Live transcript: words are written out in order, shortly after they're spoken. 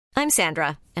I'm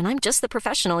Sandra, and I'm just the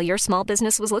professional your small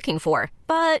business was looking for.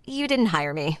 But you didn't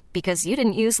hire me because you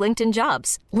didn't use LinkedIn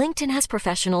Jobs. LinkedIn has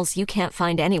professionals you can't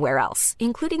find anywhere else,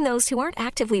 including those who aren't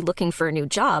actively looking for a new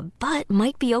job, but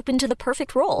might be open to the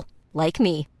perfect role, like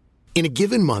me. In a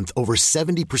given month, over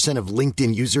 70% of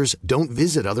LinkedIn users don't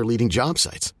visit other leading job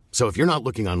sites. So if you're not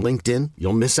looking on LinkedIn,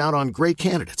 you'll miss out on great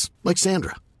candidates like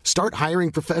Sandra. Start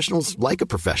hiring professionals like a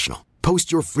professional.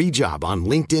 Post your free job on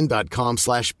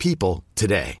linkedin.com/people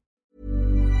today.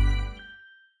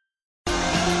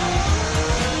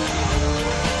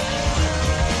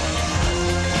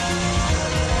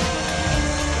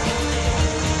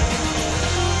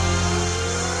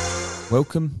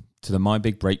 Welcome to the My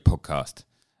Big Break podcast,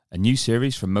 a new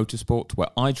series from Motorsport where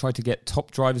I try to get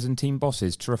top drivers and team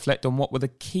bosses to reflect on what were the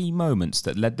key moments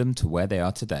that led them to where they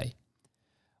are today.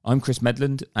 I'm Chris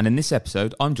Medland, and in this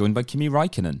episode I'm joined by Kimi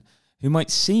Räikkönen, who might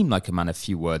seem like a man of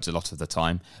few words a lot of the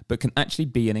time, but can actually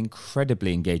be an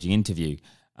incredibly engaging interview,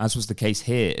 as was the case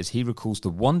here as he recalls the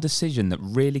one decision that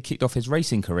really kicked off his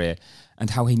racing career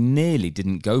and how he nearly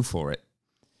didn't go for it.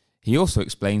 He also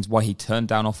explains why he turned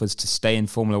down offers to stay in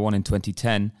Formula 1 in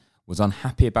 2010, was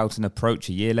unhappy about an approach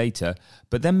a year later,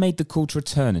 but then made the call to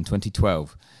return in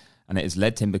 2012, and it has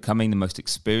led to him becoming the most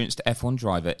experienced F1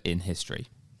 driver in history.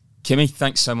 Kimi,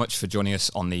 thanks so much for joining us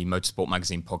on the Motorsport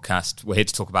Magazine podcast. We're here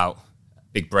to talk about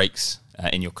big breaks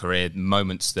in your career,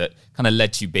 moments that kind of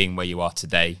led to you being where you are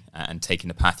today and taking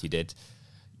the path you did.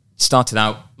 Started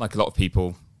out, like a lot of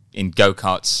people, in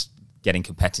go-karts, getting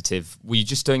competitive. Were you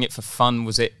just doing it for fun?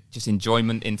 Was it just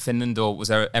enjoyment in Finland, or was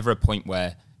there ever a point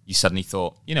where you suddenly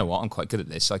thought, you know what, I'm quite good at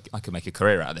this, I could make a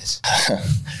career out of this?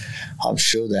 I'm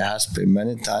sure there has been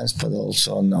many times, but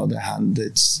also on the other hand,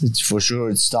 it's for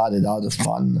sure it started out of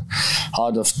fun,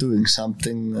 out of doing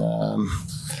something.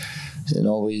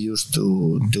 We used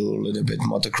to do a little bit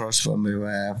motocross when we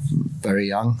were very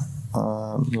young.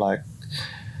 I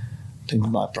think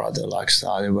my brother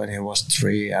started when he was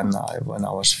 3 and I when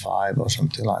I was 5 or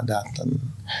something like that,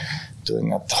 and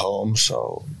doing at home.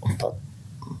 So, but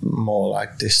more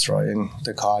like destroying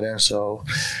the garden. So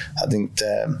I think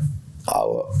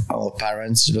our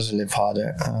parents, especially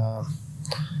father,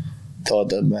 thought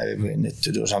that maybe we need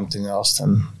to do something else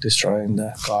than destroying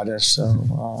the garden.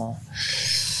 So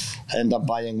I ended up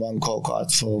buying one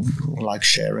go-kart for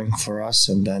sharing for us,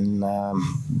 and then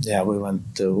we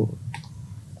went to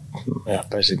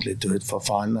basically do it for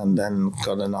fun, and then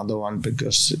got another one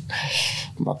because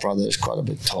my brother is quite a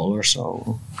bit taller,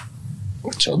 so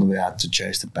we had to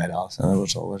chase the pedals, and it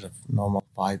was always a normal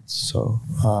fight. So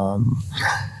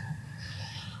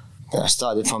I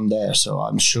started from there. So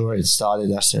I'm sure it started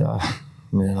as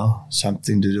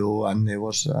something to do, and it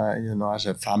was as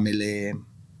a family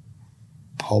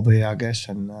hobby, I guess,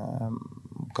 and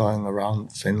going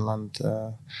around Finland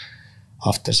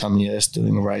after some years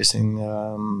doing racing,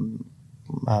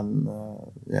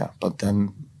 but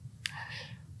then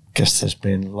I guess there's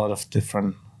been a lot of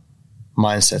different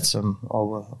mindsets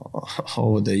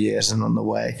over the years and on the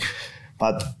way.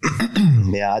 But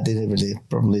I didn't really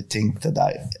probably think that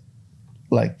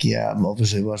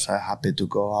obviously was I happy to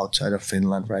go outside of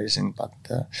Finland racing, but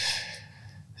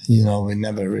we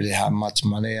never really had much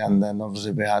money, and then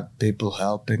obviously we had people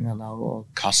helping and our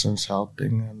cousins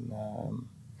helping, and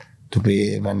to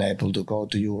be even able to go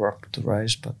to Europe to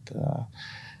race. But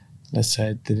let's say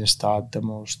it didn't start the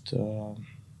most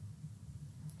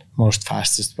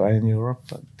fastest way in Europe,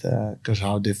 but because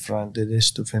how different it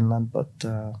is to Finland. But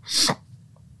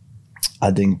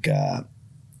I think I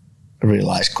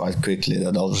realized quite quickly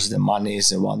that obviously the money is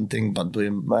the one thing, but we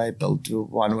were able to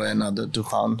one way or another to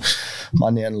find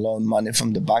money and loan money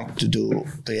from the bank to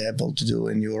be able to do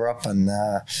in Europe. And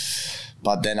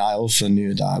but then I also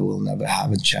knew that I will never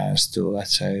have a chance to,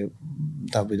 let's say,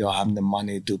 that we don't have the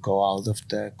money to go out of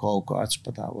the go-karts.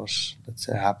 But I was, let's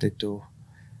say, happy to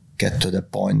get to the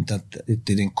point that it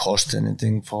didn't cost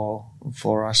anything for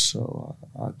us, so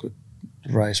I could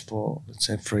race for, let's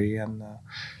say, free and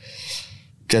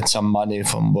get some money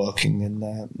from working in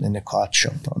the kart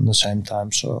shop at the same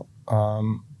time. So,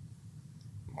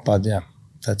 but yeah,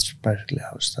 that's basically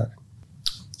how it started.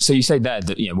 So you say there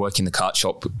that working the kart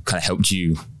shop kind of helped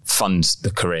you fund the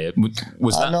career.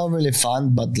 Was that not really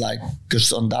fun, but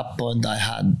because on that point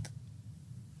I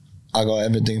got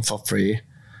everything for free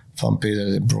from Peter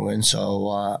de Bruin.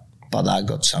 So, but I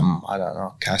got some, I don't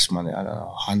know, cash money. I don't know,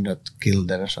 100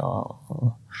 guilders or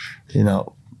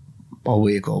a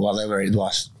week or whatever it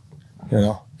was.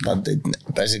 But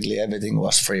basically everything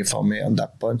was free for me on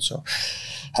that point. So,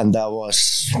 and that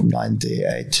was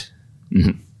 98.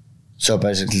 Mm-hmm. So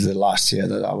basically the last year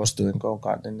that I was doing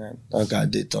go-karting, I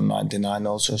did on 99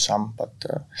 also some, but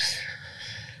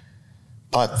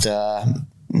But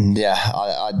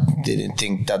I didn't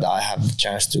think that I have the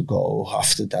chance to go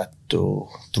after that to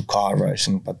car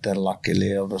racing. But then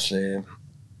luckily, obviously,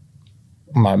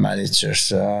 my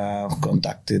managers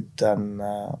contacted and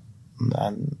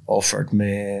offered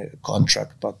me a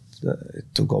contract. But it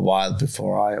took a while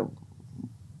before I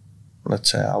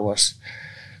was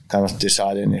kind of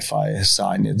deciding if I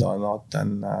sign it or not.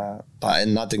 And but it had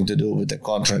nothing to do with the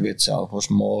contract itself. It was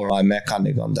more my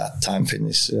mechanic on that time.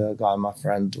 Finnish guy, my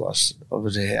friend, was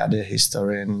obviously he had a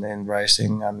history in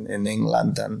racing and in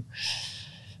England, and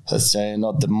let's say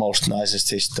not the most nicest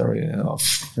history of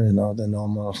the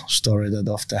normal story that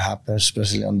often happens,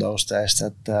 especially on those days.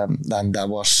 That and that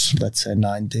was, let's say,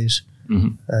 90s,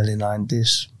 early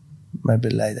 90s, maybe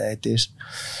late 80s.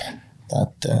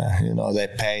 That they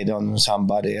paid on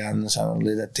somebody and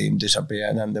suddenly the team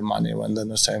disappeared and the money went in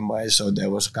the same way. So there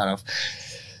was kind of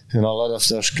a lot of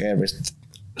those scary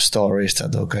stories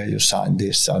that okay, you sign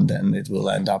this and then it will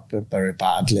end up very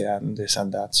badly and this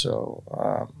and that. So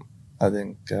I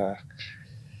think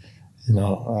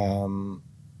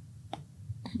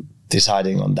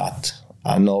deciding on that,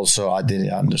 and also I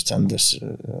didn't understand this.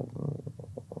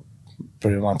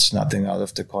 Pretty much nothing out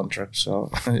of the contract. So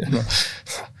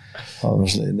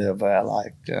obviously they were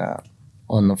like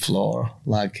on the floor,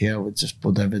 like here we just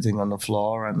put everything on the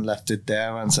floor and left it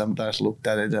there, and sometimes looked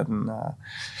at it and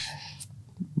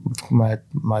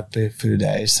might be a few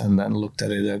days and then looked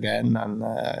at it again, and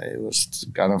it was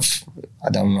kind of, I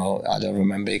don't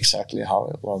remember exactly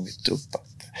how long it took, but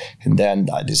in the end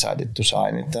I decided to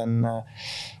sign it. And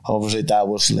obviously that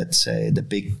was, let's say, the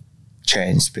big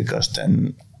change, because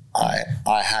then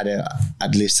I had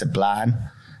at least a plan,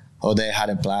 or they had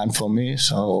a plan for me.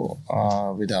 So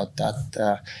without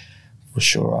that, for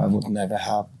sure, I would never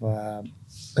have,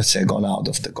 let's say, gone out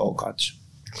of the go-karts.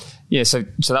 Yeah, so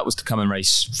that was to come and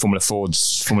race Formula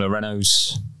Fords, Formula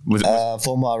Renaults?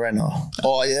 Formula Renault.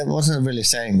 Oh, yeah, it wasn't really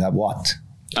saying that what.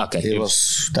 Okay. It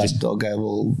was that, okay,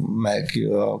 we'll make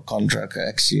you a contract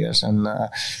X years and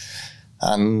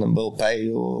we'll pay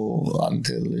you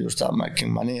until you start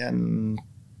making money, and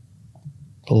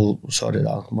we'll sort it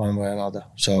out one way or another.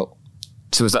 So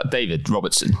was that David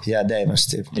Robertson? Yeah, Dave and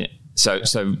Steve. Yeah. So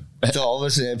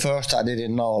obviously at first I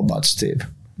didn't know about Steve.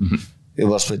 Mm-hmm. It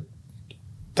was with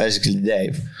basically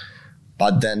Dave.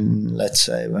 But then, let's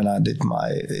say, when I did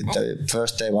the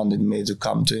first they wanted me to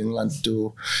come to England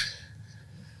to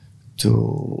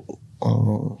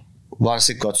once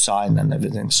it got signed and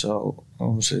everything. So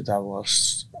obviously that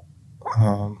was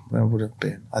when would it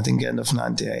be? I think end of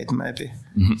 '98 maybe.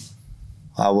 Mm-hmm.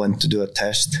 I went to do a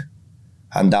test,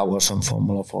 and that was on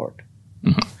Formula Ford.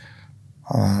 Mm-hmm.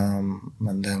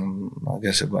 And then I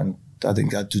guess I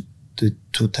think I did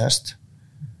two tests.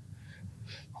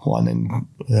 One in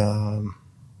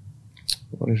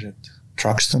what is it?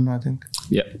 Truxton, I think.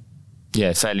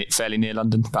 Yeah, fairly near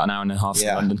London, about an hour and a half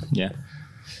from London. Yeah,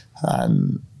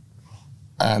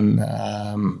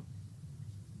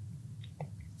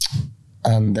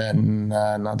 and then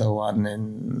another one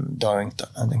in Dorrington,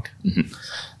 I think. Mm-hmm.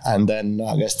 And then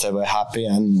I guess they were happy.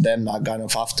 And then I kind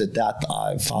of, after that,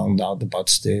 I found out about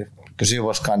Steve, because he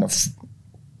was kind of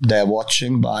there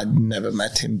watching, but I'd never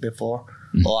met him before.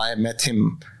 Mm-hmm. Or I met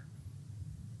him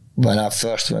when I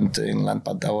first went to England,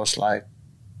 but that was like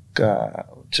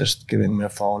just giving me a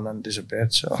phone and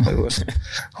disappeared. So it was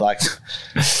like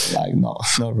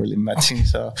not really matching.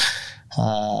 So,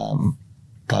 and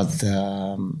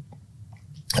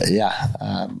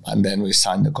then we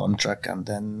signed the contract, and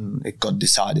then it got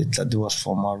decided that it was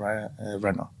for my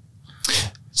Renault.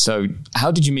 So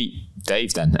how did you meet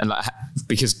Dave then? And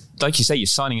because like you say, you're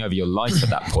signing over your life at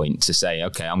that point to say,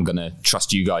 okay, I'm going to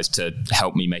trust you guys to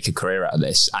help me make a career out of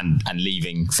this, and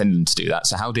leaving Finland to do that.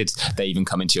 So how did they even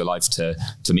come into your life to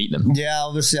meet them? Yeah,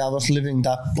 obviously I was living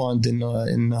that point in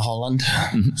Holland.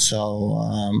 Mm-hmm. So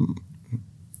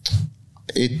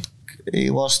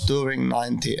it was during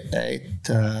 '98.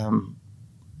 I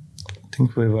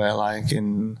think we were like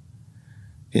in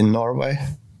Norway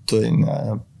doing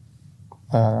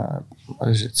what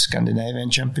is it, Scandinavian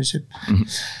Championship. Mm-hmm.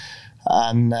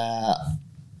 And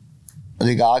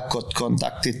the guy got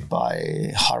contacted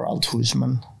by Harald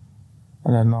Huisman.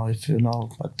 I don't know if you know,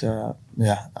 but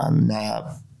and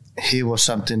he was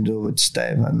something to do with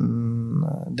Dave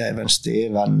and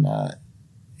Steve, and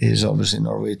he's obviously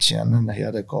Norwegian, and he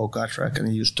had a go-kart track, and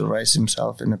he used to race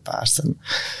himself in the past, and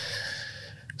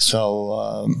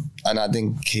so and I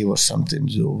think he was something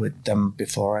to do with them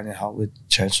before, anyhow, with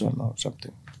Chainsaw or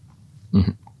something.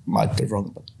 Mm-hmm. Might be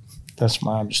wrong, but that's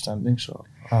my understanding. So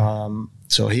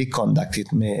so he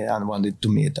contacted me and wanted to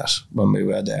meet us when we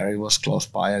were there. He was close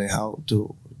by anyhow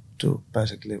to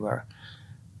basically where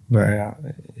where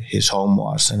his home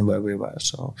was and where we were.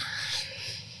 So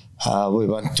we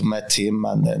went to meet him,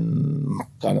 and then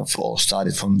kind of all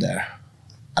started from there.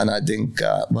 And I think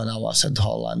when I was at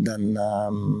Holland, and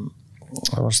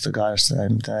what was the guy's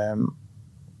name?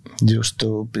 Used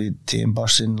to be team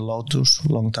boss in Lotus a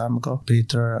long time ago.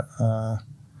 Peter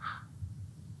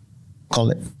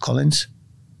Collins.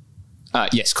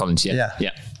 Yes, Collins. Yeah.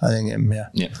 I think him.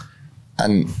 Yeah.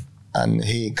 And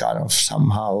he kind of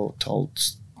somehow told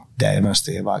Dave and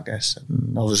Steve, I guess.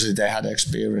 And obviously they had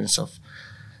experience of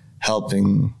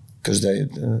helping, because they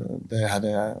had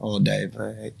Dave.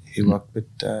 He worked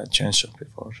with Chainsaw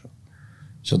before,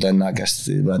 so then I guess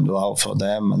it went well for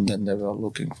them, and then they were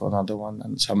looking for another one,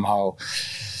 and somehow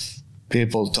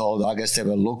people told, I guess they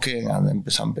were looking, and then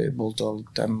some people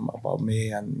told them about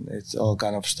me, and it all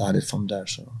kind of started from there.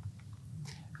 So.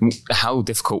 How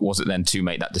difficult was it then to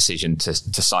make that decision to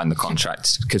sign the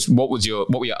contract? Because what were your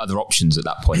other options at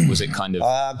that point? Was it kind of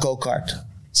go-kart,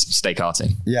 stay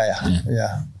karting?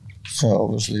 Yeah. So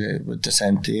obviously with the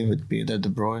same team, with Peter De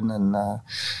Bruyne, and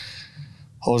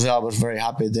Jose, I was very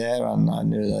happy there, and I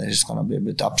knew that he's going to be a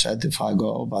bit upset if I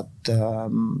go. But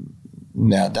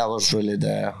that was really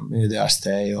either I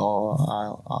stay or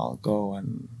I'll go,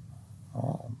 and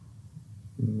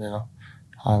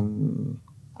and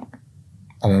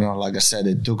I don't know. Like I said,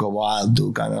 it took a while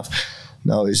to kind of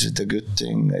know, is it a good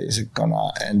thing? Is it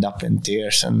gonna end up in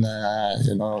tears and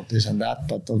this and that?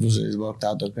 But obviously it worked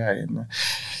out okay.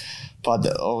 But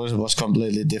always was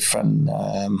completely different.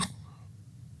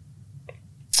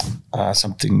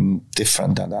 Something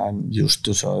different that I'm used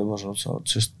to, so it was also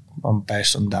just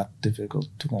based on that difficult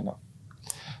to kind of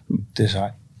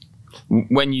decide.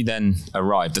 When you then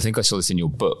arrived, I think I saw this in your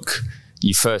book,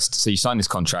 you signed this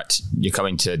contract, you're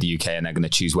coming to the UK and they're going to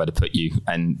choose where to put you.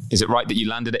 And is it right that you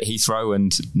landed at Heathrow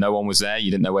and no one was there?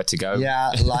 You didn't know where to go?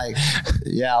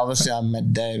 Obviously I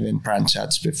met Dave in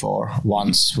Branchats before.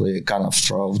 Once we kind of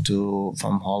drove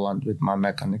from Holland with my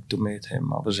mechanic to meet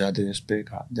him. Obviously I didn't speak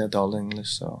that all English,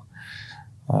 so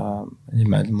he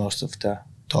made most of the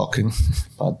talking.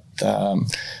 But when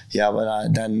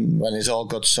it all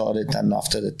got sorted, and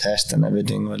after the test and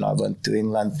everything, when I went to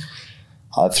England,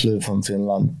 I flew from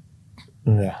Finland,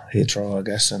 Heathrow, I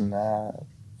guess, and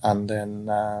then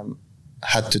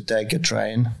had to take a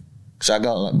train, because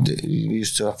we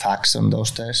used to have fax on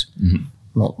those days,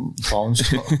 not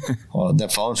phones, or the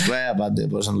phones were, but it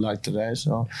wasn't like today.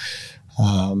 So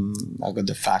I got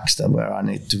the fax that where I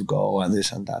need to go and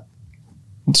this and that.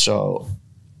 So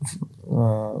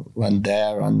went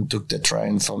there and took the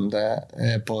train from the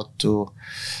airport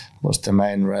was the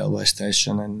main railway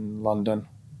station in London.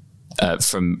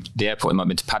 From the airport, it might have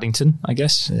been to Paddington, I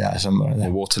guess. Yeah, somewhere there.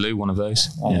 Or Waterloo, one of those.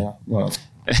 You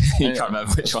can't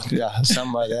remember which one. Yeah,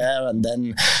 somewhere there. And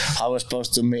then I was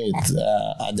supposed to meet,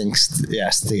 I think,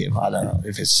 Steve. I don't know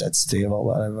if it said Steve or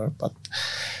whatever. But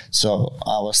so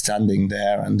I was standing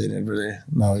there and didn't really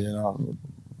know,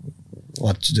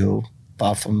 what to do,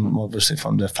 apart from obviously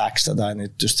from the facts that I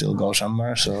need to still go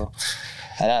somewhere. So,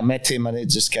 and I met him, and he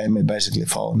just gave me basically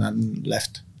phone and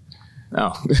left.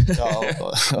 Oh.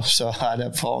 so I had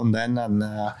a phone then, and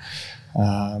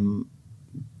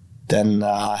then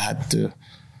I had to.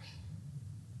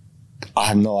 I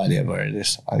have no idea where it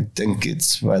is. I think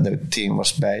it's where the team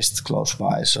was based, close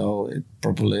by. So it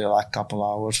probably like a couple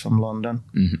hours from London.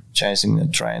 Changing the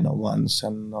train once,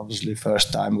 and obviously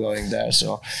first time going there.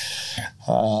 So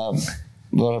a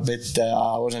bit.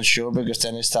 I wasn't sure, because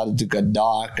then it started to get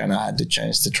dark, and I had to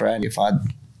change the train. If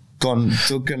I'd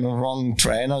taken the wrong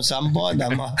train at some point,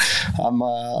 I'm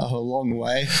a long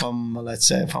way from, let's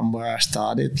say, from where I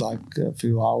started, like a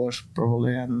few hours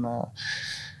probably, and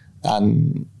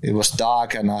it was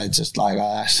dark, and I just I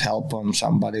asked help from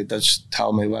somebody to just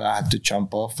tell me where I had to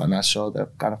jump off, and I saw the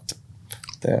kind of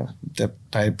the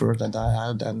paper that I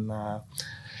had, and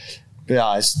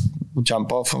I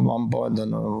jumped off from one point,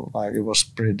 and it was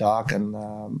pretty dark, and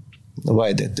the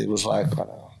way that it was I don't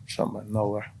know, somewhere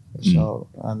nowhere. So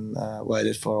and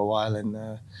waited for a while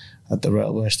at the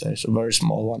railway station, a very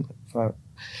small one, if I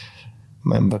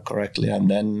remember correctly. And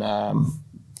then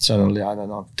suddenly, I don't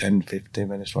know, 10, 15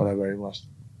 minutes, whatever it was,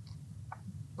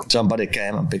 somebody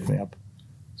came and picked me up.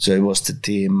 So it was the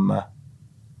team.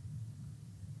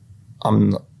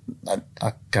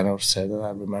 I cannot say that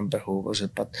I remember who was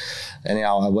it, but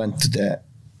anyhow, I went to the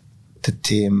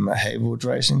team Haywood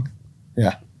Racing,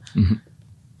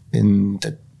 in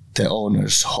the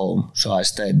owner's home, so I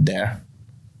stayed there,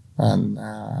 and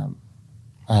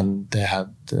they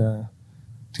had I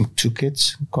think 2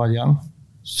 kids, quite young,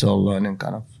 so learning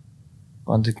kind of,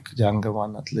 one the younger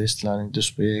one at least learning to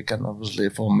speak, and obviously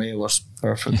for me it was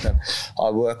perfect. And I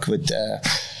work with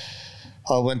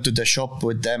I went to the shop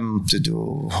with them to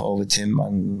do, or with him,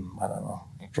 and I don't know,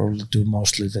 probably do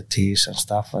mostly the teas and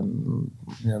stuff, and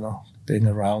being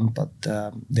around. But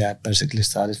basically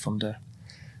started from there.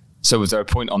 So was there a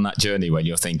point on that journey when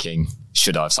you're thinking,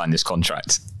 should I have signed this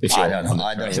contract? I don't know.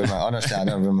 I don't remember. Honestly, I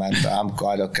don't remember. I'm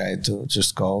quite okay to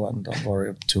just go and don't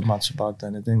worry too much about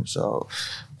anything. So,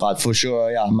 but for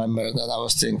sure, I remember that I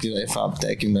was thinking if I'm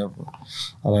taking the,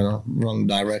 wrong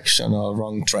direction or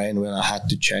wrong train when I had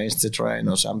to change the train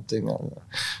or something, it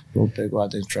would be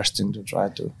quite interesting to try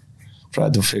to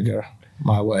figure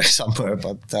my way somewhere.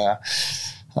 But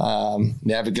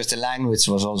because the language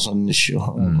was also an issue.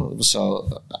 So,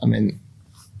 I mean,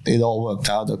 it all worked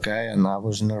out okay, and I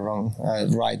was in the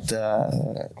right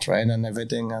train and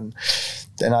everything. And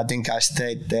then I think I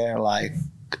stayed there like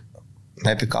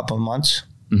maybe a couple of months,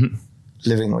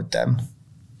 living with them,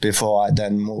 before I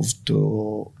then moved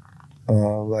to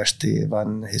where Steve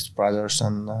and his brothers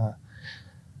and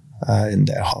in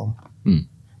their home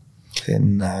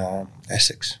in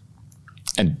Essex.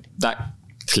 And that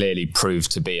clearly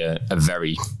proved to be a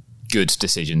very good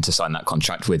decision to sign that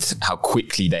contract, with how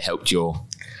quickly they helped your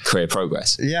career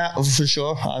progress. Yeah, for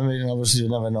sure. I mean, obviously you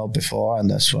never know before, and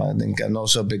that's why I think, and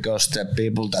also because the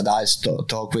people that I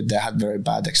talk with, they had very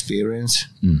bad experience.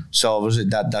 So obviously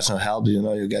that doesn't help.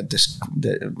 You get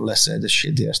let's say the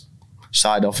shittiest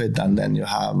side of it, and then you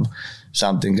have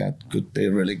something that could be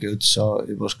really good. So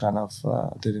it was kind of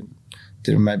didn't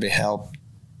maybe help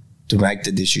to make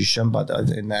the decision, but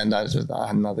in the end I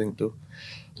had nothing to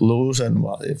lose, and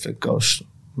if it goes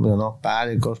bad,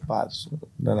 it goes bad.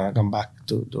 Then I come back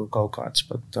to go-karts.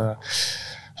 But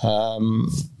I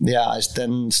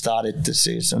then started the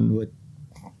season with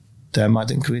them. I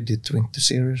think we did Winter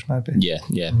Series maybe. Yeah.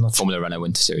 Formula Renault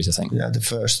Winter Series, I think. Yeah, the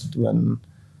first one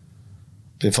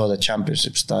before the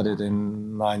championship started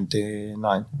in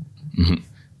 99.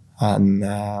 And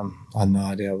I had no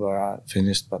idea where I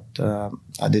finished, but I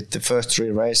did the first 3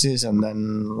 races, and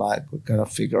then we kind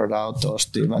of figured out, or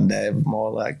Steve and Dave, more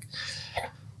like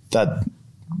that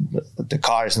the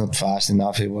car is not fast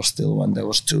enough. It was still when there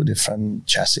was 2 different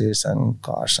chassis and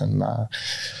cars, and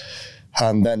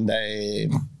then they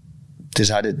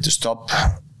decided to stop.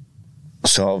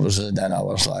 So obviously then I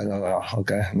was like, oh,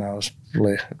 okay, now it's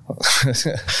really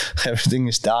everything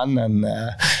is done, and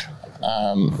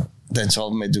they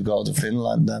told me to go to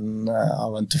Finland, and I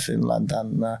went to Finland,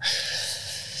 and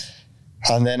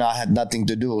then I had nothing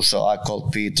to do, so I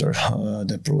called Peter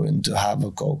De Bruin to have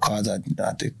a go-kart. I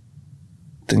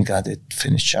think I did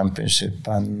Finnish Championship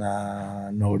and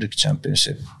Nordic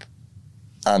Championship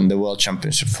and the World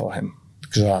Championship for him,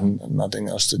 because I had nothing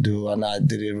else to do, and I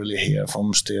didn't really hear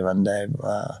from Steve and Dave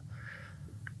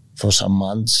for some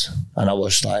months, and I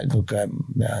was like, okay,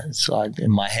 yeah, it's like in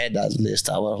my head at least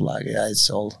I was like, yeah, it's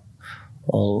all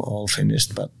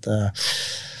finished, but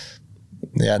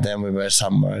then we were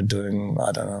somewhere doing,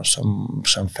 I don't know, some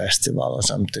festival or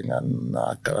something, and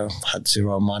I had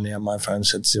zero money, and my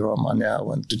friends had zero money. I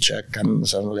went to check, and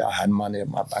suddenly I had money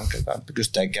in my bank account because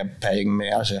they kept paying me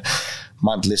as a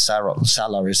monthly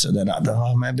salary. So then I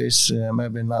thought, maybe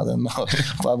not. And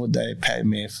why would they pay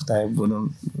me if they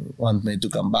wouldn't want me to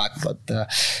come back? But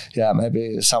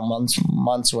maybe some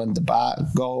months went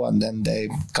go, and then they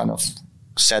kind of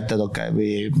said that, okay,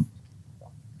 we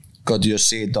got your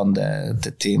seat on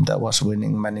the team that was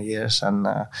winning many years, and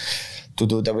to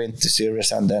do the Winter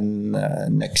Series, and then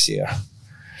next year.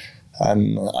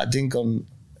 And I think on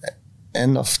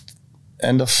end of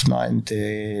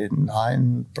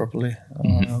 99 probably,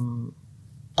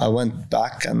 I went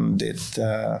back and did.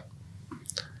 I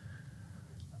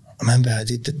remember I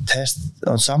did the test.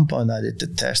 On some point I did the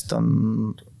test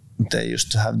on. They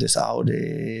used to have this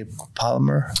Audi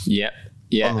Palmer. Yeah,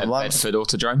 at Bedford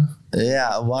Autodrome.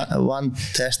 Yeah, one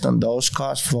test on those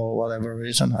cars for whatever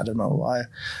reason, I don't know why,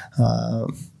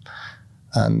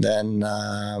 and then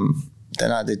I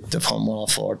did the Formula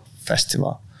Ford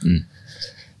Festival,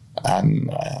 and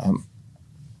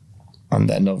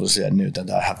then obviously I knew that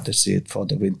I had to see it for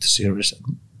the Winter Series,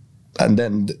 and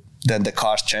then the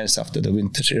cars changed after the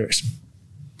Winter Series.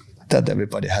 That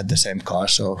everybody had the same car,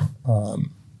 so.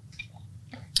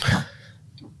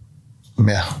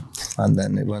 Yeah, and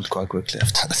then it went quite quickly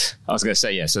after that. I was going to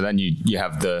say, yeah, so then you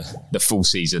have the full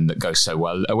season that goes so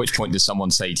well. At which point does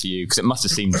someone say to you, because it must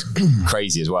have seemed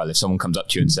crazy as well, if someone comes up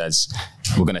to you and says,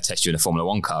 we're going to test you in a Formula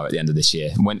 1 car at the end of this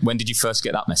year. When did you first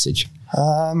get that message?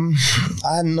 I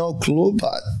had no clue,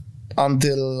 but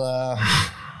until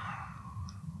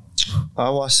I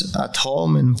was at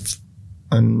home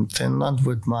in Finland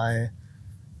with my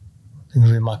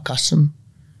cousin.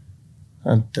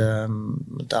 And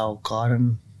our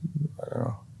garden,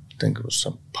 think it was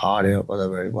some party or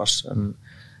whatever it was, and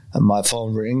my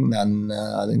phone rang, and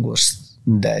I think it was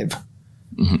Dave.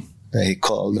 Mm-hmm. He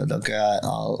called that, okay,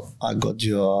 I got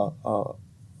you a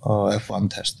F1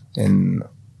 test in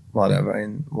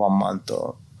 1 month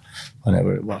or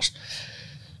whenever it was.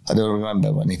 I don't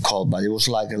remember when he called, but it was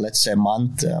like, let's say, a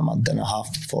month and a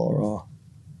half before, or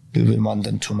maybe a month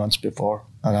and 2 months before.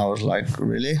 And I was like,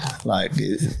 really? Like,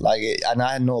 and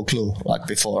I had no clue, like,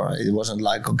 before. It wasn't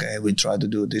like, okay, we try to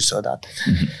do this or that.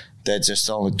 Mm-hmm. They just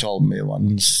only told me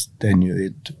once they knew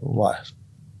it was.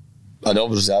 But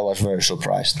obviously, I was very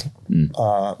surprised.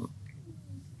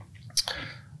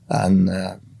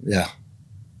 Yeah,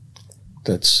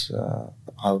 that's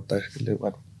how it basically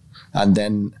went. And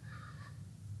then,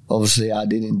 obviously, I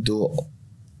didn't do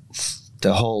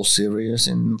the whole series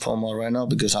in Formula Renault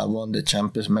because I won the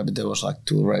Champions. Maybe there was like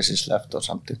 2 races left or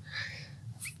something.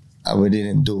 And we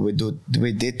didn't do.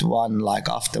 We did one, like,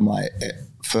 after my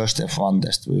first F1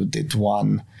 test. We did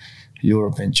one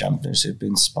European Championship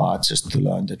in Spa just to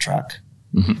learn the track,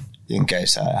 mm-hmm. in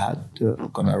case I had to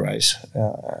gonna race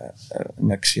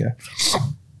next year.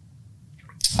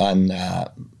 And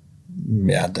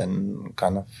then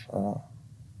kind of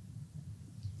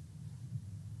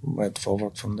went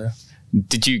forward from there.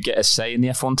 Did you get a say in the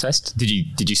F1 test? Did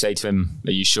you say to him,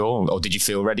 "Are you sure?" Or did you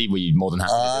feel ready? Were you more than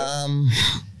happy to do it?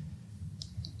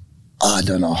 I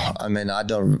don't know. I mean, I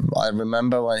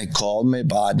remember when he called me,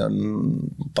 but I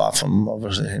don't. Apart from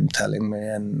obviously him telling me,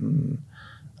 and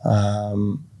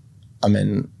I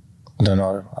mean, I don't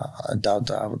know. I doubt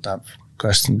that I would have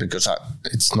questioned because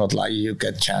it's not like you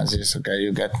get chances. Okay,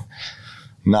 you get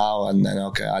now and then.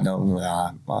 Okay, I'm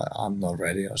not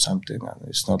ready or something. And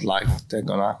it's not like they're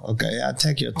gonna. Okay, yeah,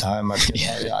 take your time.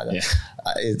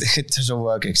 It doesn't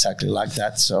work exactly like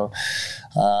that. So.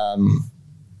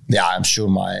 Yeah, I'm sure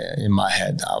in my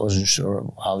head I wasn't sure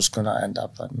how I was going to end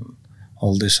up and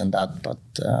all this and that. But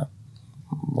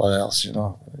what else, you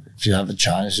know? If you have a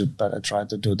chance, you better try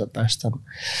to do the best. And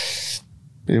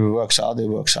if it works out, it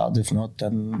works out. If not,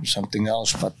 then something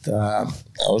else. But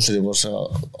also it was a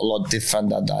lot different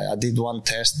that I did one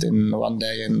test in one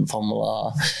day in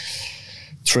Formula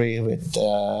 3 with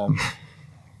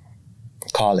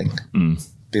Carling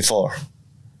before.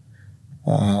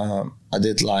 I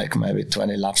did like maybe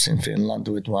 20 laps in Finland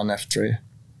with one F3.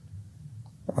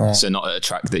 So not at a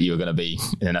track that you were going to be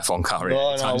in an F1 car in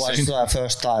anytime soon? No, it was the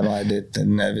first time I did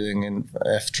and everything in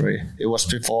F3. It was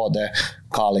before the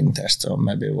Carling test, or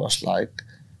maybe it was like...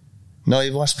 No,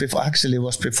 it was before. Actually, it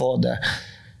was before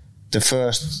the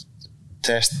first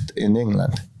test in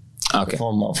England. Okay.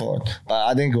 Formula Ford. But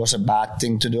I think it was a bad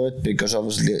thing to do it because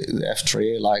obviously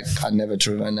F3, like, I never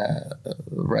driven a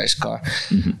race car.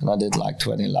 Mm-hmm. And I did like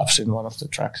 20 laps in one of the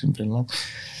tracks in Finland.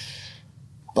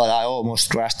 But I almost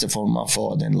crashed the Formula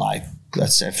Ford in, like,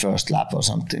 let's say first lap or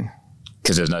something.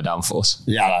 Because there's no downforce?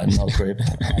 Yeah, like, no grip.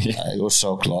 It was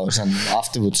so close. And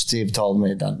afterwards, Steve told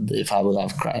me that if I would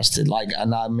have crashed it, like,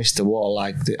 and I missed the wall,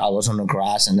 like, I was on the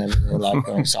grass and everything, like,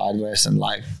 going sideways and,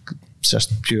 like,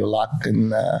 just pure luck did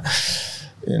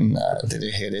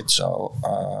he hit it. So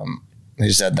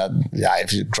he said that, yeah,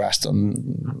 if you crashed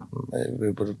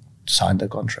we would have signed the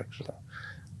contract. So.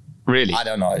 Really? I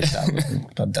don't know if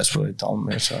that, but that's what he told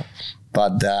me. So,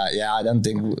 but yeah, I don't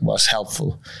think it was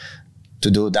helpful to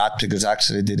do that because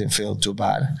actually it didn't feel too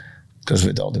bad because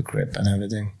with all the grip and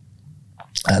everything.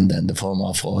 And then the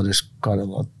Formula 4 is quite a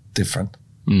lot different.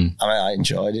 I mean, I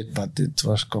enjoyed it, but it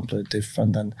was completely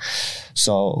different. And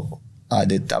so I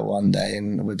did that one day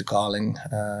with Carling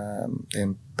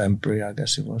in Pembrey, I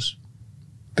guess it was,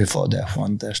 before the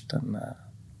F1 test.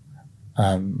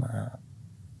 And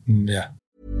yeah.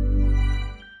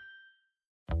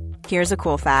 Here's a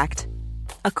cool fact.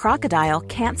 A crocodile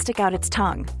can't stick out its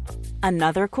tongue.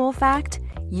 Another cool fact,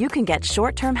 you can get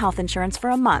short-term health insurance for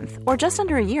a month or just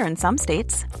under a year in some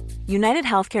states. United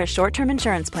Healthcare short-term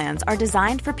insurance plans are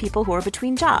designed for people who are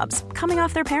between jobs, coming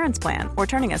off their parents' plan, or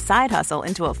turning a side hustle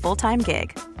into a full-time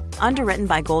gig. Underwritten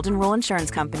by Golden Rule Insurance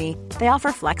Company, they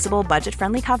offer flexible,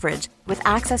 budget-friendly coverage with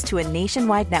access to a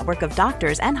nationwide network of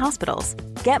doctors and hospitals.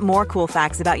 Get more cool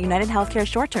facts about United Healthcare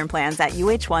short-term plans at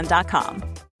uh1.com.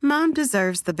 Mom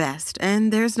deserves the best,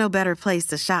 and there's no better place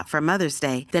to shop for Mother's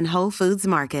Day than Whole Foods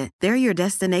Market. They're your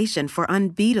destination for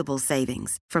unbeatable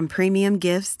savings, from premium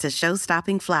gifts to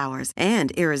show-stopping flowers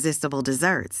and irresistible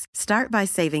desserts. Start by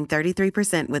saving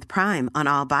 33% with Prime on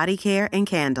all body care and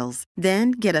candles.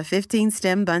 Then get a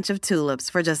 15-stem bunch of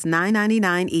tulips for just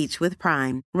 $9.99 each with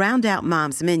Prime. Round out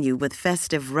Mom's menu with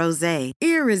festive rosé,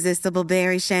 irresistible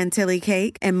berry chantilly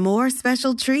cake, and more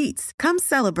special treats. Come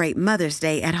celebrate Mother's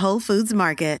Day at Whole Foods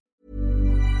Market.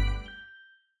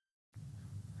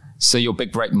 So your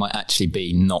big break might actually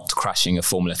be not crashing a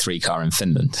Formula 3 car in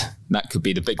Finland. That could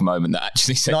be the big moment that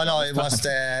actually... No, it was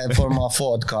the Formula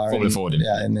Ford car. Formula Ford.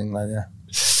 In England, yeah.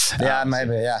 Yeah,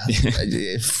 maybe, yeah.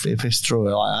 if it's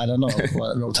true, I don't know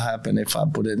what will happen if I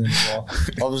put it in the wall.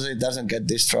 Obviously, it doesnly get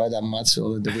destroyed that much.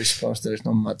 Only the wishbones, there's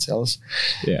not much else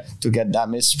to get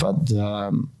damaged. But,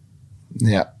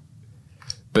 yeah.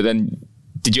 But then,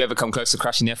 did you ever come close to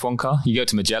crashing the F1 car? You go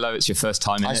to Mugello, it's your first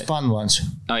time in I spun once.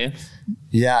 Oh, yeah?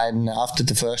 Yeah, and after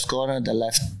the first corner,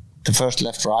 the first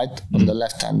left-right on the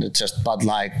left hand, I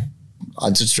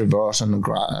just reversed on the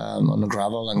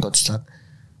gravel and got stuck.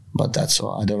 But that's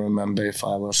all. I don't remember if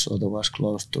I was otherwise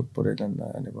close to put it in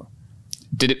there anymore.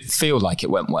 Did it feel like it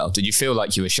went well? Did you feel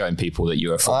like you were showing people that you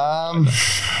were I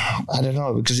don't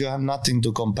know, because you have nothing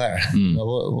to compare. You know,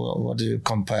 what do you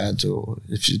compare to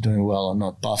if you're doing well or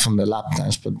not, apart from the lap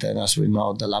times? But then, as we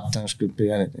know, the lap times could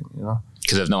be anything, you know?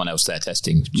 Because there's no one else there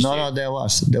testing? No, there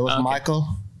was. There was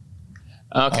Michael.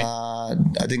 Okay. I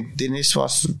think Dennis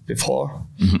was before.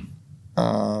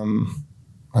 Mm-hmm.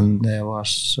 And there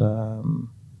was...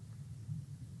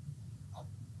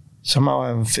 somehow I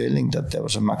have a feeling that there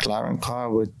was a McLaren car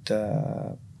with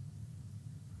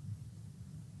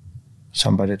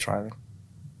somebody driving,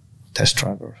 test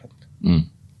driver or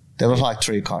something. There was like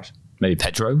 3 cars. Maybe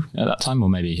Pedro at that time, or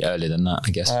maybe earlier than that,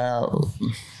 I guess.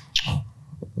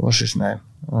 What's his name?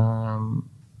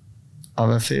 I have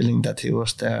a feeling that he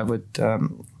was there with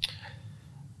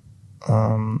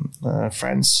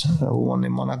friends who won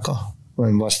in Monaco.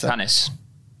 When was that? Panis.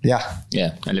 Yeah,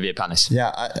 Olivier Panis.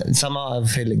 Yeah, somehow I have a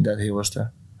feeling that he was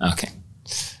there. Okay.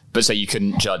 But so you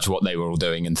couldn't judge what they were all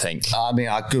doing and think? I mean,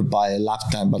 I could buy a lap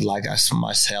time, but like as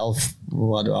myself,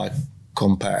 what do I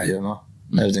compare, you know?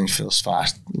 Everything feels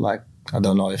fast. Like, I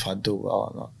don't know if I do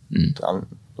well or not.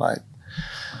 Like,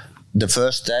 the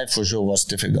first day for sure was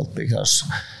difficult because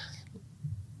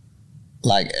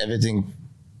like everything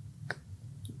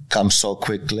comes so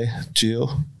quickly to you.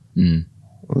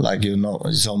 Like, you know,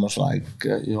 it's almost like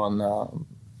you're on,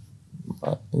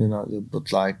 you know, you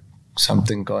put like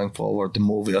something going forward, the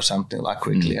movie or something like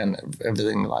quickly and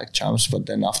everything like jumps. But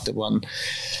then after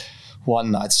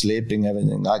one night sleeping,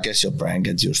 everything, I guess your brain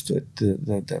gets used to it,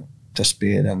 the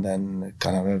speed, and then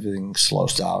kind of everything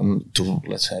slows down to,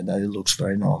 let's say, that it looks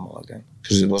very normal again.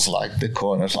 Because it was like the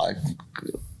corners like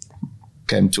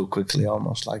came too quickly,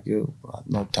 almost like you had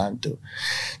no time to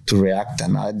react.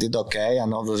 And I did okay,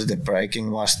 and obviously the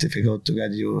braking was difficult to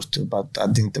get used to, but I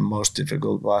think the most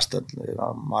difficult was that, you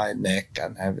know, my neck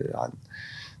and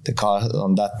the car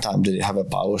on that time didn't have a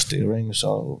power steering,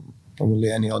 so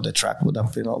probably any other track would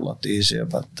have been a lot easier.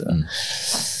 But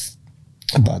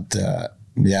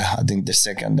yeah, I think the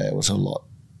second day was a lot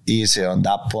easier on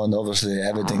that point. Obviously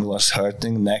everything was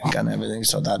hurting, neck and everything,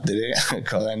 so that didn't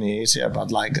go any easier.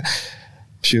 But like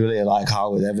purely like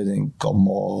how everything got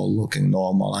more looking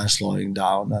normal and slowing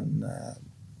down, and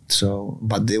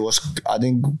but it was, I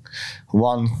think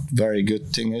one very good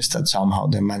thing is that somehow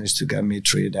they managed to get me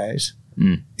 3 days.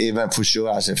 Even for sure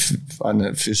as on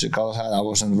the physical side I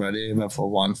wasn't ready even for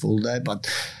 1 full day, but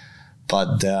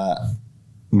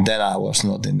then I was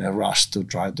not in a rush to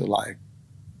try to like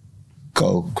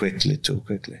go too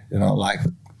quickly, you know, like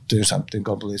do something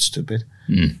completely stupid.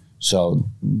 So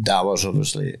that was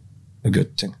obviously a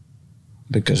good thing,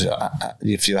 because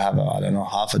if you have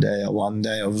half a day or 1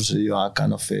 day, obviously you are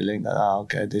kind of feeling that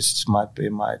okay, this might be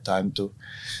my time to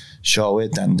show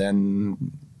it, and then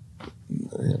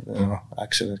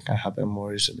accident can happen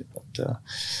more easily. But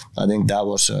I think that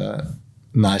was a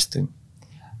nice thing.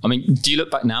 I mean, do you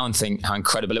look back now and think how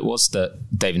incredible it was that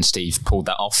Dave and Steve pulled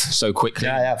that off so quickly?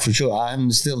 Yeah, for sure. I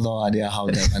have still no idea how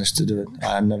they managed to do it.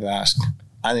 I never asked.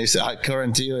 And I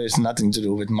guarantee you it's nothing to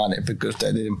do with money, because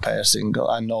they didn't pay a single.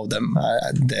 I know them.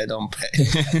 They don't pay,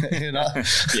 you know?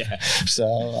 Yeah. So,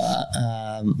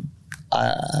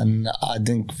 I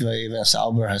think even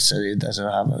Sauber has said he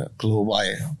doesn't have a clue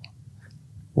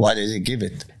why did he give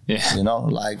it? Yeah. You know,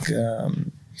 like...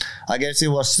 I guess it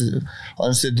was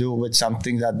honestly to do with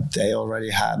something that they already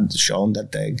had shown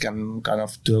that they can kind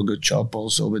of do a good job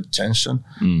also with Jenson.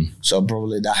 So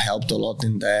probably that helped a lot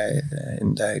in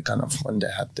the kind of when they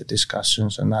had the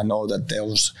discussions. And I know that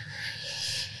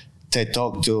they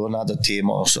talked to another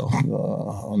team also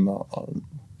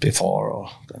before or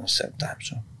kind of same time.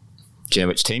 So. Do you know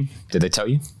which team? Did they tell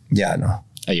you? Yeah, I know.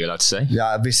 Are you allowed to say?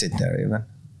 Yeah, I visited there even.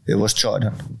 It was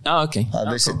Jordan. Oh, okay. I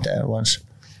visited there once.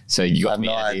 So you got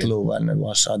I have no clue when it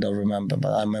was. I don't remember,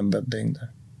 but I remember being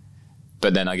there.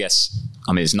 But then I guess,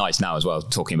 I mean, it's nice now as well,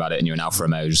 talking about it, and you're an Alfa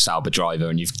Romeo Sauber driver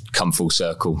and you've come full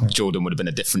circle. Yeah. Jordan would have been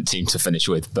a different team to finish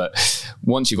with. But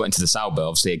once you got into the Sauber,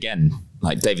 obviously, again,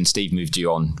 like Dave and Steve moved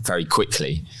you on very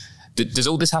quickly. Does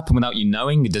all this happen without you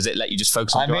knowing? Does it let you just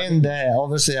focus on driving?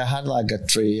 Obviously I had like a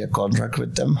 3-year contract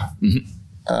with them,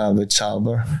 with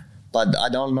Sauber. But I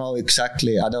don't know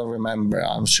exactly. I don't remember.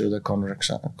 I'm sure the contracts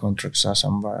are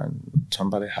somewhere and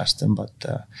somebody has them. But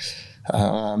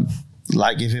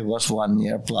like if it was 1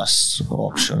 year plus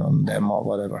option on them or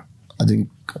whatever, I think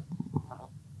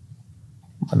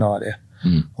no idea.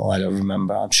 Or I don't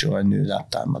remember. I'm sure I knew that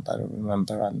time, but I don't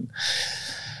remember.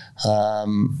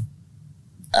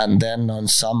 And then on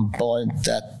some point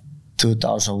that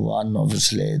 2001,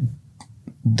 obviously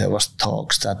there was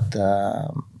talks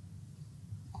that.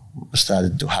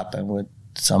 Started to happen with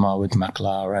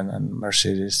McLaren and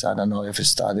Mercedes. I don't know if it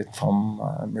started from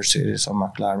Mercedes or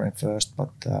McLaren first,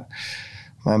 but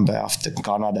remember after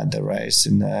Canada, the race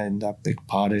in the big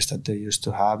parties that they used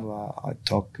to have, I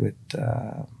talked with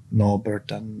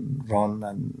Norbert and Ron,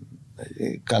 and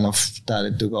it kind of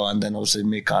started to go. And then also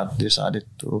Mika decided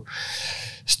to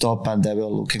stop, and they were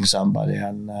looking somebody,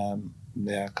 and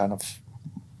they kind of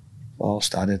all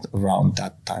started around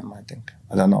that time, I think.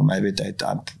 I don't know, maybe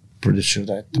I'm pretty sure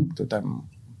they talked to them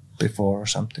before or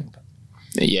something. But.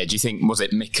 Yeah, do you think, was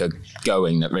it Mika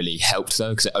going that really helped though?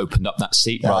 Because it opened up that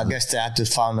seat? Yeah, I guess they had to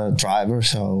find a driver,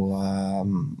 so I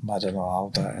don't know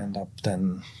how they end up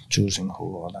then choosing who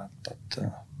or that. But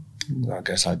I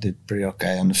guess I did pretty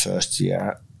okay in the first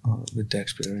year with the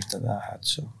experience that I had.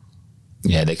 So.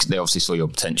 Yeah, they obviously saw your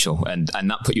potential, and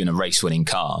that put you in a race-winning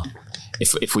car.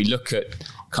 If we look at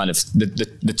kind of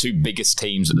the two biggest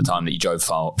teams at the time that you drove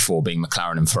for being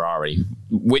McLaren and Ferrari,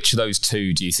 which of those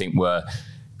two do you think were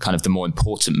kind of the more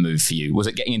important move for you? Was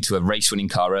it getting into a race-winning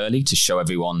car early to show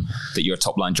everyone that you're a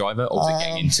top-line driver, or was it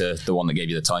getting into the one that gave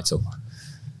you the title?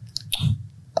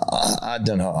 I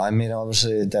don't know. I mean,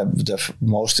 obviously, the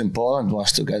most important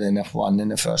was to get in F1 in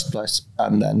the first place,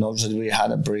 and then obviously we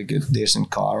had a pretty good,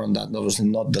 decent car, and that obviously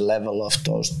not the level of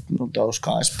those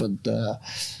guys, but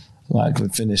like we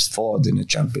finished fourth in the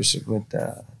championship with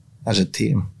as a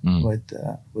team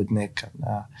with Nick.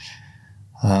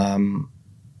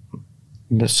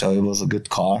 So it was a good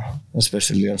car,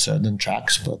 especially on certain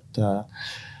tracks. But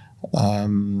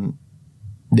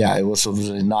it was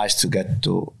obviously nice to get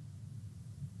to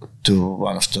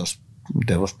one of those.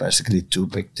 There was basically two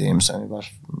big teams, and it was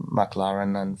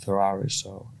McLaren and Ferrari.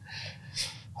 So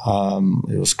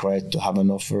it was great to have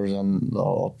an offer and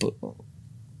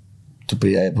to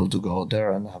be able to go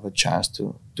there and have a chance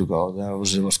to go there. It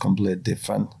was completely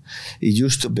different. It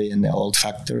used to be in the old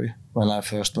factory when I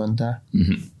first went there.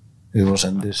 Mm-hmm. It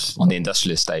wasn't this... On the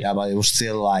industrial estate. Yeah, but it was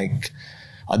still like...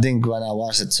 I think when I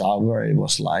was at Sauber, it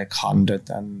was like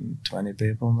 120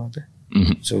 people maybe.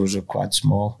 Mm-hmm. So it was quite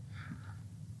small.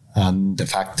 And the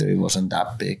factory wasn't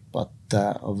that big, but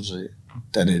obviously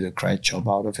they did a great job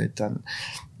out of it. And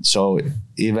so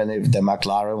even if the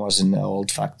McLaren was in the old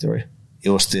factory, it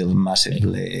was still a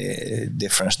massively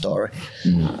different story.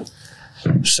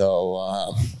 Mm-hmm.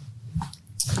 So...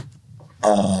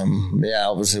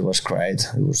 obviously it was great.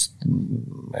 It was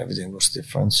everything was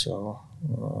different. So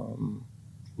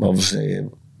obviously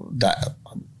that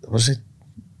was it.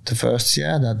 The first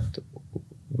year that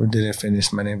we didn't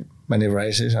finish many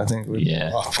races. I think we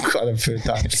blew up quite a few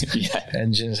times,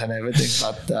 engines and everything.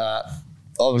 But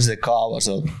obviously the car was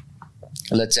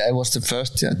let's say it was the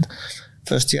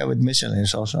first year with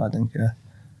Michelin's also. I think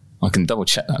I can double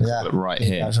check that. Yeah, right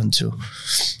here. 2002.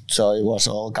 So it was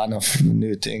all kind of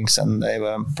new things, and they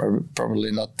were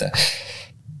probably not the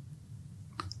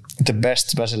best,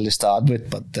 especially to start with,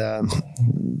 but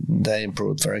they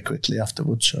improved very quickly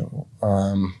afterwards. So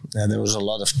there was a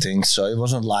lot of things. So it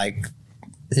wasn't like,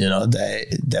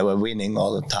 they were winning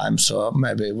all the time. So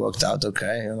maybe it worked out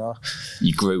okay,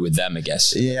 You grew with them, I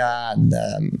guess. Yeah, and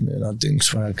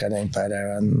things were getting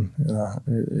better, and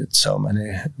it's so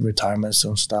many retirements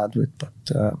to start with, but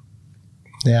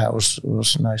it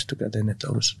was nice to get in it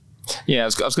always. Yeah, I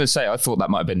was going to say, I thought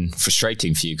that might have been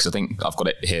frustrating for you, because I think I've got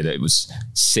it here that it was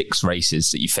 6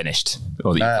 races that you finished,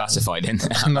 or that you classified in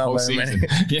the whole season.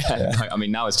 Yeah, I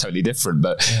mean, now it's totally different,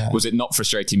 but was it not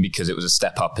frustrating because it was a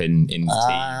step up in team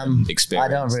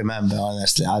experience? I don't remember,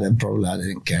 honestly. I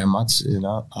didn't care much,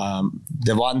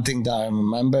 The one thing that I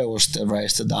remember was the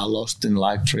race that I lost in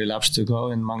like 3 laps to go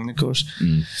in Magny-Cours.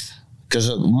 Because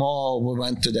more we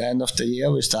went to the end of the year,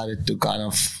 we started to kind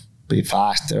of be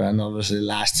faster and obviously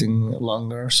lasting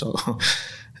longer. So,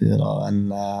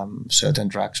 and certain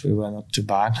tracks we were not too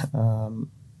bad.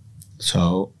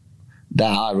 So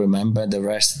that I remember. The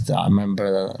rest, I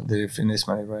remember they finished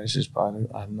many races, but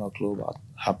I have no clue what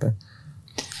happened.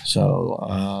 So,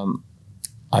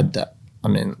 that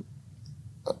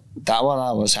one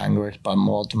I was angry, but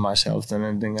more to myself than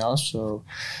anything else. So,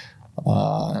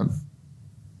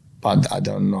 but I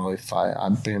don't know if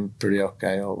I've been pretty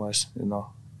okay always, you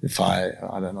know. If I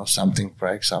don't know, something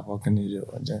breaks up, what can you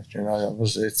do? You know,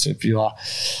 it's if you are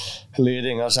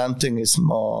leading or something, it's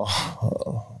more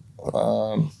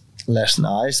less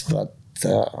nice, but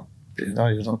you know,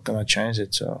 you're not gonna change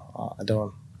it, so I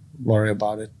don't worry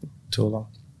about it too long.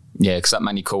 Yeah, because that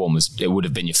Magny Cours one it would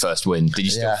have been your first win. Did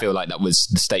you still feel like that was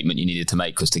the statement you needed to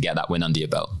make, was to get that win under your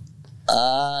belt?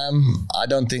 I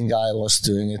don't think I was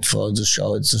doing it for the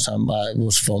show. It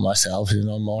was for myself, you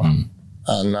know, more.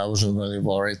 And I wasn't really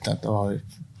worried that,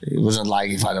 it wasn't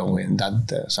like if I don't win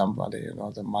that somebody, you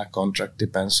know, that my contract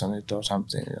depends on it or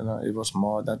something, you know. It was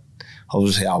more that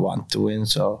obviously I want to win,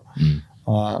 so,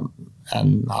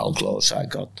 and how close I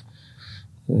got.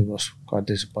 It was quite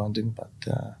disappointing, but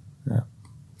yeah.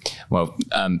 Well,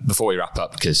 before we wrap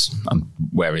up, because I'm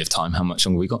wary of time, how much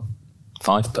longer we got?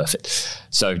 5? Perfect.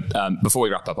 So before we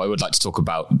wrap up, I would like to talk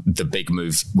about the big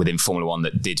move within Formula One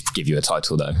that did give you a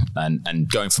title, though. And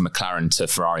going from McLaren to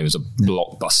Ferrari was a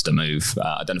blockbuster move.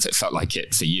 I don't know if it felt like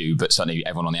it for you, but certainly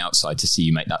everyone on the outside, to see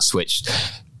you make that switch.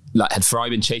 Like, had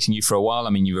Ferrari been chasing you for a while? I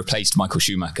mean, you replaced Michael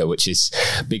Schumacher, which is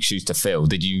big shoes to fill.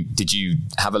 Did you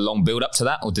have a long build up to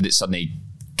that, or did it suddenly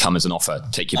come as an offer,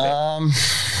 take your pick?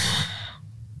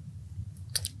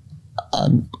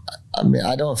 I mean,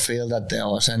 I don't feel that there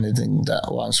was anything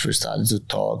that once we started to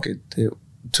talk,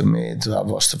 to me, that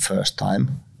was the first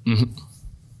time. Mm-hmm.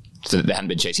 So they hadn't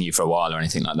been chasing you for a while or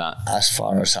anything like that? As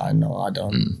far as I know, I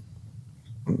don't,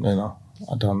 you know,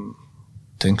 I don't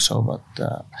think so. But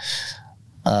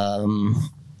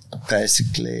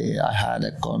basically, I had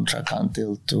a contract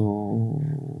until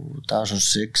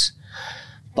 2006.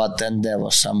 But then there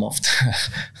was some of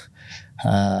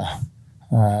the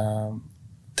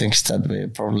things that we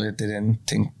probably didn't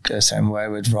think the same way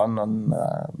we'd run on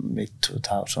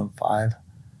mid-2005.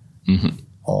 Mm-hmm.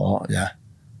 Or, yeah.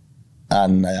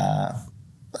 And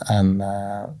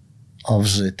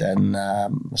obviously then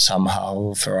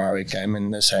somehow Ferrari came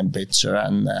in the same picture,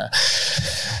 and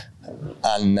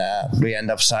we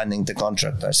ended up signing the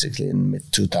contract basically in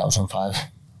mid-2005.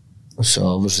 So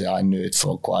obviously I knew it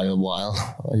for quite a while,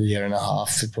 a year and a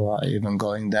half before I even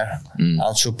going there.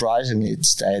 And surprisingly, it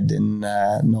stayed in,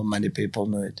 not many people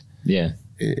knew it. Yeah.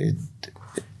 It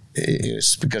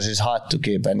is, because it's hard to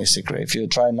keep any secret. If you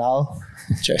try now,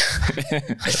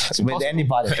 with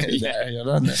anybody there, you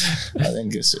know, I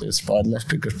think it's pointless,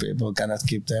 because people cannot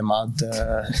keep their mouth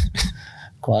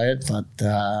quiet. But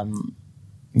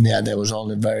yeah, there was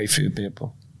only very few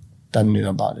people that knew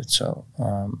about it. So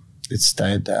it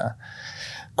stayed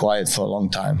quiet for a long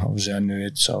time. Obviously, I knew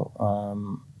it. So,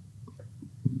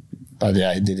 but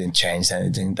yeah, it didn't change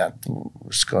anything that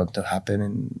was going to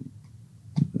happen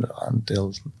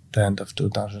until the end of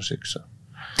 2006. So.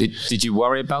 Did you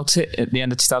worry about it at the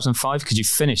end of 2005? Because you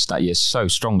finished that year so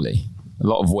strongly. A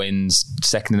lot of wins,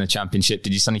 second in the championship.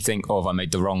 Did you suddenly think, have I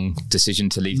made the wrong decision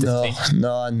to leave the team?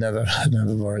 No, I never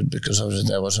worried, because obviously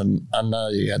there was I know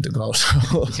you had to go. So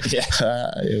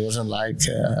it wasn't like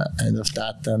end of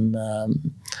that. And,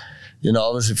 you know,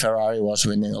 obviously Ferrari was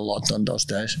winning a lot on those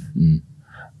days.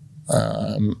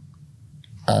 Yeah,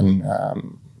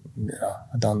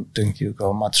 I don't think you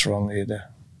go much wrong either.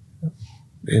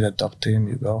 Either top team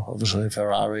you go. Obviously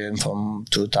Ferrari, and from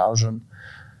 2000,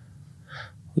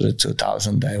 was it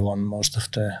 2000 they won most of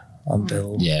the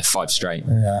until 5 straight.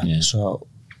 Yeah. So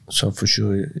for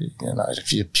sure, you know,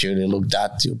 if you purely look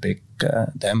at, you pick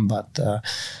them. But I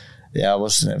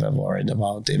was never worried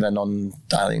about, even on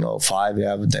I think 05,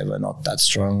 they were not that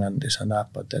strong and this and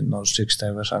that. But then 06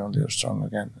 they were suddenly strong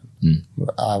again. We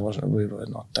were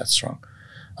not that strong.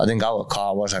 I think our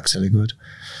car was actually good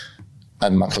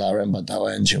at McLaren, but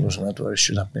our engine was not where it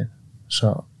should have been.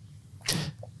 So,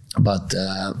 but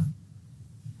I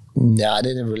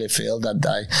didn't really feel that.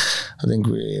 I think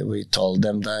we told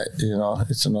them that, you know,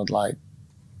 it's not like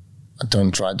I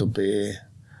don't try to be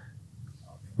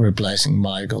replacing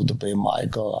Michael to be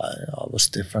Michael. I was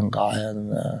a different guy,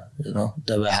 and you know,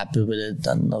 they were happy with it.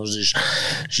 And obviously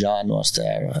Jean was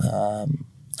there,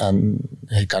 and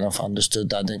he kind of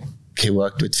understood. I think he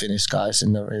worked with Finnish guys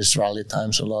in his rally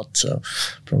times a lot, so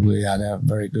probably had a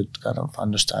very good kind of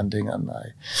understanding. And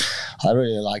I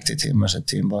really liked him as a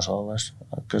team boss always,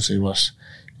 because he was,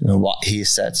 you know, what he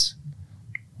says,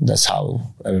 that's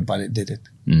how everybody did it.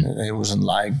 It wasn't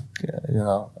like, you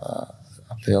know,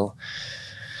 I feel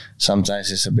sometimes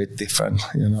it's a bit different,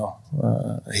 you know.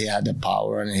 He had the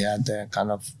power, and he had the kind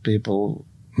of people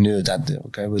knew that,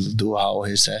 okay, we'll do how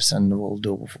he says, and we'll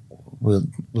do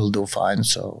fine.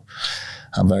 So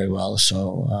very well.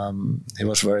 So he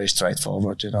was very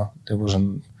straightforward, you know. There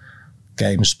wasn't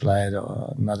games played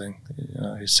or nothing. You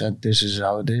know, he said, this is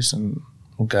how it is, and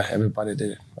okay, everybody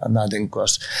did it, and I think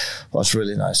was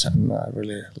really nice, and I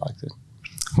really liked it.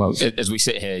 Well, as we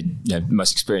sit here,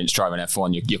 most experienced driver in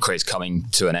F1, your career's coming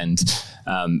to an end,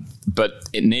 but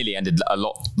it nearly ended a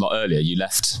lot earlier. You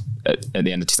left at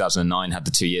the end of 2009, had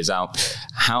the 2 years out.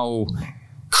 How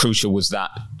crucial was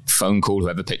that phone call,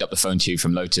 whoever picked up the phone to you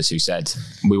from Lotus, who said,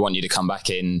 we want you to come back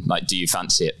in, like, do you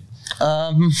fancy it?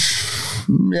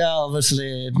 Yeah,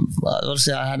 obviously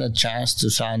I had a chance to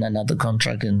sign another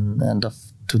contract in the end of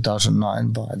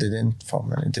 2009, but I didn't for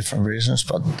many different reasons.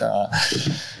 But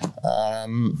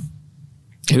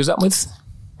who was that with?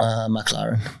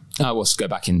 McLaren. Oh, well, go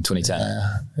back in 2010.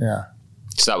 Yeah.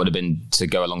 So that would have been to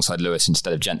go alongside Lewis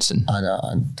instead of Jensen. I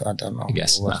don't know. I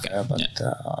guess. Okay. There, but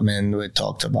I mean, we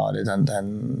talked about it, and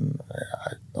then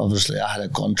obviously I had a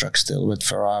contract still with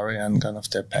Ferrari, and kind of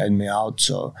they paid me out.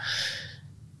 So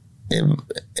at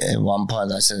one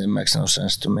point I said it makes no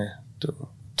sense to me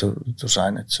to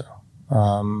sign it. So,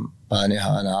 but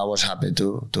anyhow, and I was happy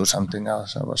to do something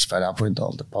else. I was fed up with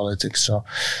all the politics. So,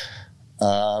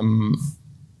 I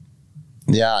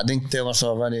think there was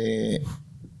already.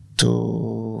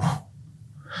 To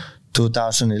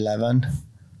 2011,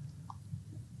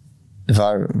 if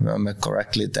I remember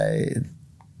correctly, they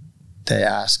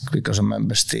asked, because I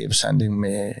remember Steve sending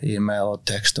me email or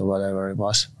text or whatever it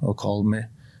was, or called me,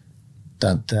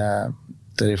 that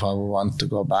if I would want to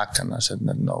go back, and I said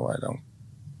no, I don't,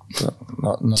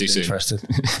 not interested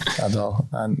at all,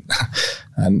 and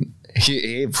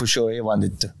he for sure he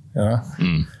wanted to,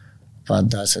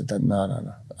 but I said that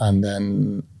no, and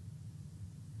then.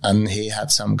 And he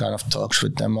had some kind of talks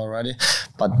with them already.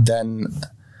 But then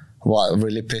what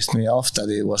really pissed me off, that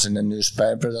it was in the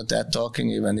newspaper that they're talking,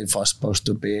 even if it was supposed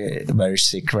to be very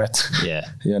secret.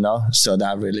 Yeah. So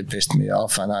that really pissed me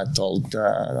off. And I told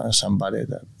somebody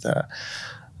that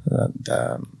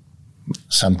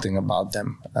something about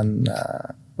them, and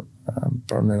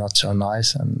probably not so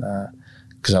nice. And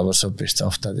because I was so pissed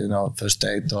off that, first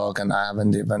they talk and I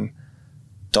haven't even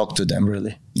talked to them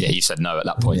really. Yeah, you said no at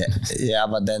that point. Yeah,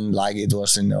 but then like it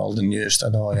was in all the news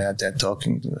that they're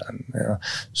talking to them.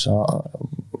 So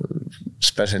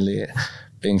especially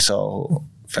being so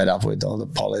fed up with all the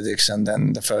politics, and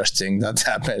then the first thing that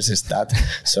happens is that.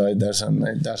 So it doesn't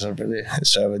really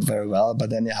serve it very well.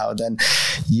 But anyhow, then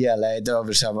a year later,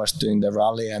 obviously I was doing the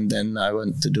rally, and then I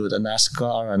went to do the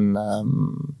NASCAR, and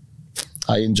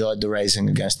I enjoyed the racing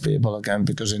against people again,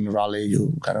 because in rally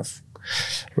you kind of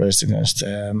race against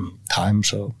time.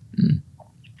 So then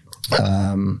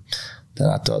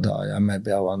I thought,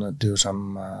 maybe I want to do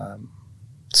some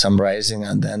racing,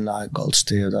 and then I called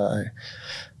Steve. I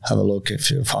have a look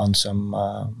if you found some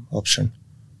option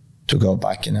to go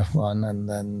back in F1, and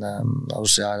then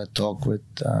obviously I had a talk with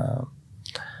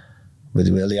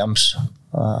Williams.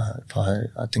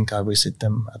 I think I visited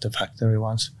them at the factory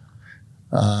once.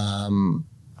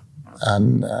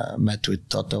 And met with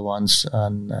Toto once,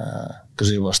 and because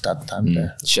he was that time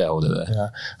there, shareholder there. Yeah,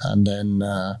 and then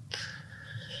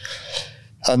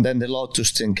the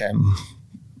Lotus thing came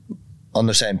on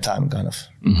the same time, kind of,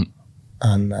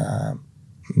 and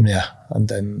and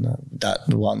then that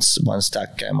once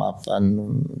that came up,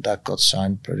 and that got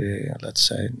signed pretty, let's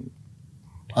say,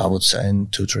 I would say in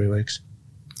 2-3 weeks.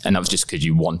 And that was just because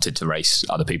you wanted to race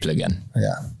other people again.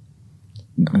 Yeah.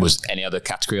 Was any other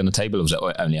category on the table, or was it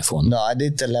only F1? No, I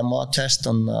did the Le Mans test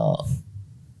on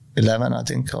 11, I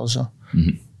think, also,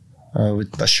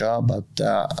 with Bashar, but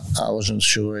I wasn't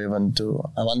sure even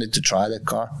I wanted to try the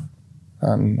car,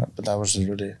 but I wasn't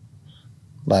really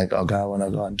like, okay, I want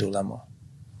to go and do Le Mans.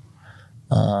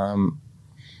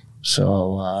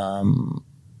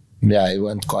 It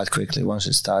went quite quickly once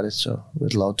it started, so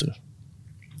with Lotus.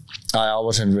 I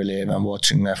wasn't really even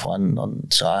watching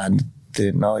F1, so I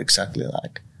didn't know exactly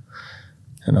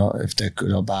if they're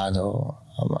good or bad. Or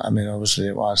I mean,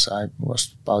 obviously once I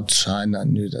was about to sign, I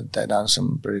knew that they'd done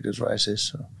some pretty good races.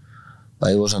 So,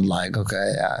 but it wasn't like,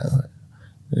 okay,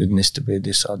 it needs to be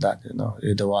this or that.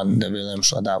 Either one, the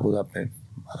Williams or that would have been.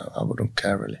 I wouldn't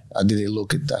care really. I didn't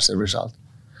look at it as a result.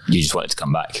 You just wanted to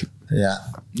come back. Yeah.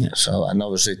 So, and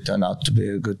obviously it turned out to be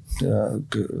a good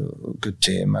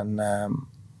team, and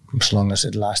as long as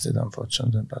it lasted,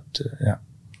 unfortunately. But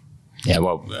Yeah,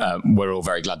 well, we're all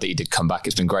very glad that you did come back.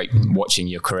 It's been great watching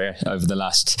your career over the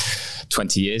last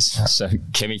 20 years. Yeah. So,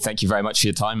 Kimi, thank you very much for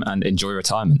your time, and enjoy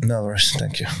retirement. No worries.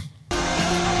 Thank you.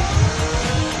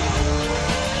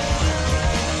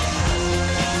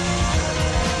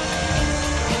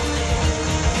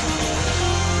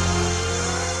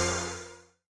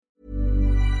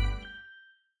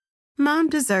 Mom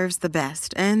deserves the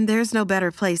best, and there's no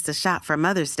better place to shop for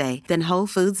Mother's Day than Whole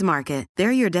Foods Market.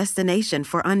 They're your destination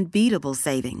for unbeatable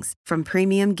savings, from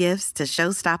premium gifts to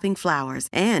show-stopping flowers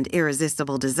and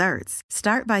irresistible desserts.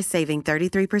 Start by saving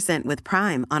 33% with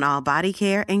Prime on all body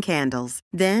care and candles.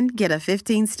 Then get a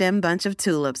 15-stem bunch of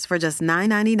tulips for just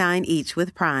 $9.99 each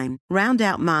with Prime. Round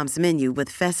out Mom's menu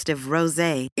with festive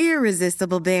rosé,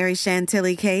 irresistible berry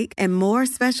chantilly cake, and more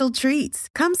special treats.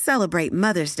 Come celebrate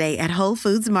Mother's Day at Whole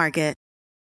Foods Market.